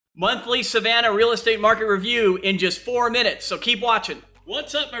monthly Savannah real estate market review in just 4 minutes, so keep watching.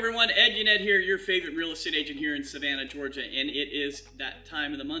 What's up, everyone? Ed Yannett here, your favorite real estate agent here in Savannah, Georgia, and it is that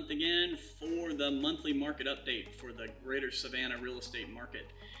time of the month again for the monthly market update for the greater Savannah real estate market.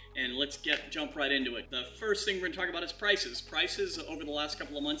 And let's jump right into it. The first thing we're going to talk about is prices. Prices over the last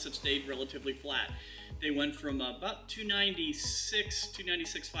couple of months have stayed relatively flat. They went from about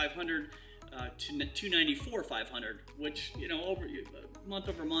 296,500 to 294,500, which, you know, month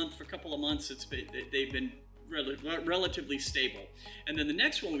over month for a couple of months, they've been relatively stable. And then the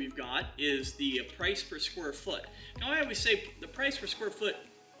next one we've got is the price per square foot. Now, I always say the price per square foot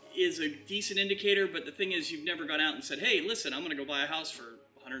is a decent indicator, but the thing is, you've never gone out and said, hey, listen, I'm going to go buy a house for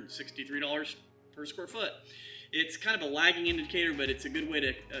 $163 per square foot. It's kind of a lagging indicator, but it's a good way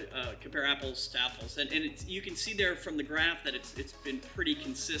to compare apples to apples. And you can see there from the graph that it's been pretty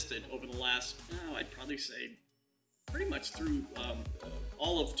consistent over the last, I'd probably say, pretty much through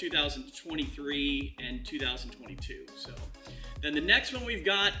all of 2023 and 2022. So then the next one we've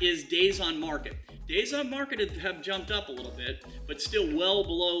got is days on market. Days on market have jumped up a little bit, but still well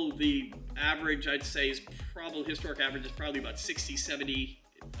below the average. I'd say is probably historic average is probably about 60, 70,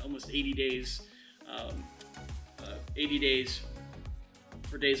 almost 80 days. 80 days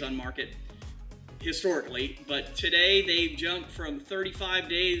for days on market historically, but today they've jumped from 35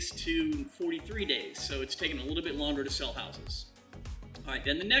 days to 43 days, so it's taken a little bit longer to sell houses. All right,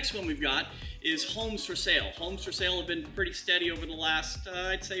 then the next one we've got is homes for sale. Homes for sale have been pretty steady over the last,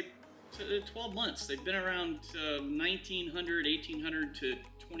 I'd say, 12 months. They've been around 1,900, 1,800 to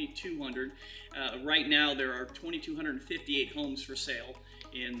 2,200. Right now there are 2,258 homes for sale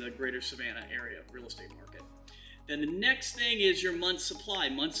in the greater Savannah area real estate market. Then the next thing is your month supply.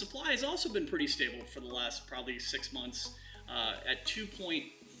 Month supply has also been pretty stable for the last probably 6 months at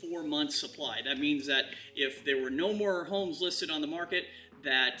 2.4 months supply. That means that if there were no more homes listed on the market,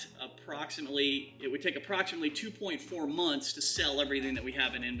 that it would take approximately 2.4 months to sell everything that we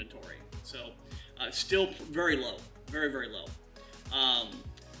have in inventory. So still very low, very, very low.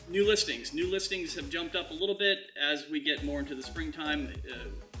 New listings. New listings have jumped up a little bit as we get more into the springtime.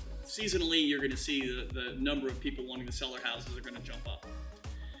 Seasonally, you're going to see the number of people wanting to sell their houses are going to jump up.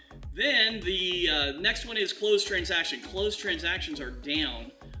 Then the next one is closed transaction. Closed transactions are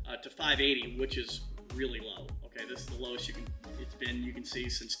down to 580, which is really low. Okay, this is the lowest you can see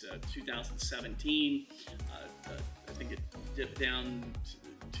since 2017. I think it dipped down.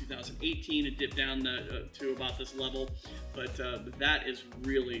 2018 it dipped down to about this level, but that is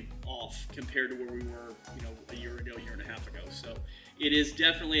really off compared to where we were, you know, a year ago, year and a half ago. So it is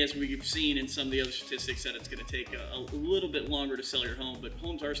definitely, as we've seen in some of the other statistics, that it's going to take a little bit longer to sell your home, but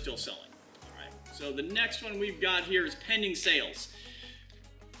homes are still selling. All right. So the next one we've got here is pending sales.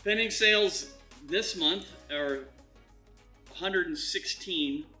 Pending sales this month are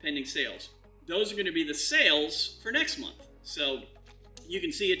 116 pending sales. Those are going to be the sales for next month. So you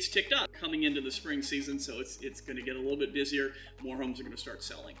can see it's ticked up coming into the spring season, so it's going to get a little bit busier. More homes are going to start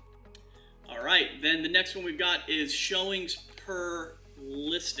selling. All right, then the next one we've got is showings per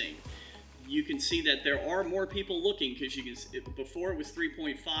listing. You can see that there are more people looking, because before it was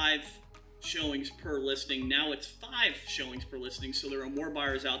 3.5 showings per listing. Now it's 5 showings per listing, so there are more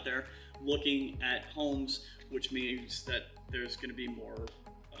buyers out there looking at homes, which means that there's going to be more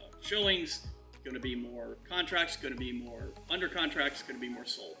showings, going to be more contracts, going to be more under contracts, going to be more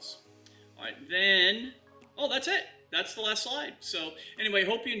solds. All right, then, that's it. That's the last slide. So anyway,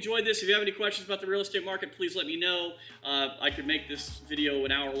 hope you enjoyed this. If you have any questions about the real estate market, please let me know. I could make this video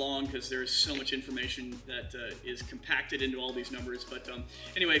an hour long because there's so much information that is compacted into all these numbers. But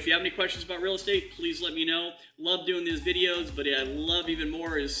anyway, if you have any questions about real estate, please let me know. Love doing these videos, but I love even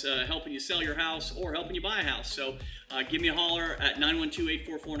more is helping you sell your house or helping you buy a house. So give me a holler at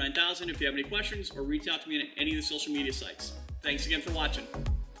 912-844-9000 if you have any questions, or reach out to me on any of the social media sites. Thanks again for watching.